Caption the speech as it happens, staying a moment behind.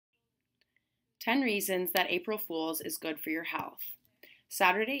10 reasons that April Fool's is good for your health.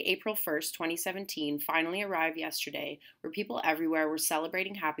 Saturday, April 1st, 2017 finally arrived yesterday, where people everywhere were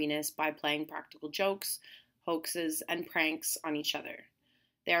celebrating happiness by playing practical jokes, hoaxes, and pranks on each other.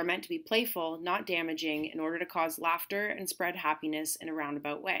 They are meant to be playful, not damaging, in order to cause laughter and spread happiness in a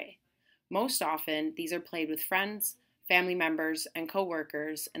roundabout way. Most often, these are played with friends, family members, and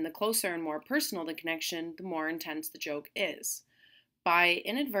co-workers, and the closer and more personal the connection, the more intense the joke is. By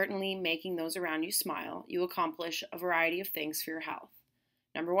inadvertently making those around you smile, you accomplish a variety of things for your health.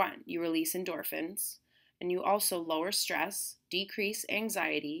 Number one, you release endorphins, and you also lower stress, decrease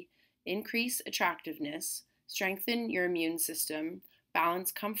anxiety, increase attractiveness, strengthen your immune system,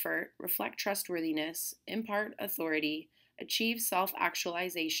 balance comfort, reflect trustworthiness, impart authority, achieve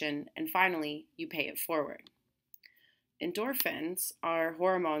self-actualization, and finally, you pay it forward. Endorphins are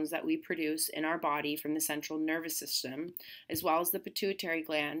hormones that we produce in our body from the central nervous system, as well as the pituitary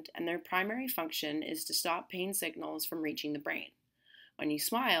gland, and their primary function is to stop pain signals from reaching the brain. When you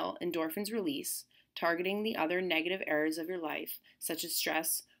smile, endorphins release, targeting the other negative areas of your life, such as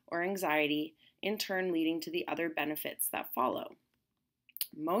stress or anxiety, in turn leading to the other benefits that follow.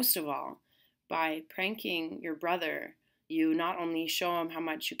 Most of all, by pranking your brother, you not only show him how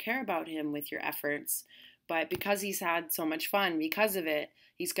much you care about him with your efforts, but because he's had so much fun because of it,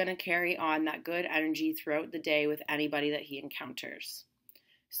 he's going to carry on that good energy throughout the day with anybody that he encounters.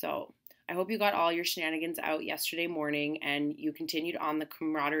 So I hope you got all your shenanigans out yesterday morning and you continued on the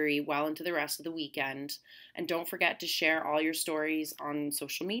camaraderie well into the rest of the weekend. And don't forget to share all your stories on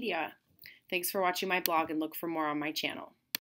social media. Thanks for watching my blog and look for more on my channel.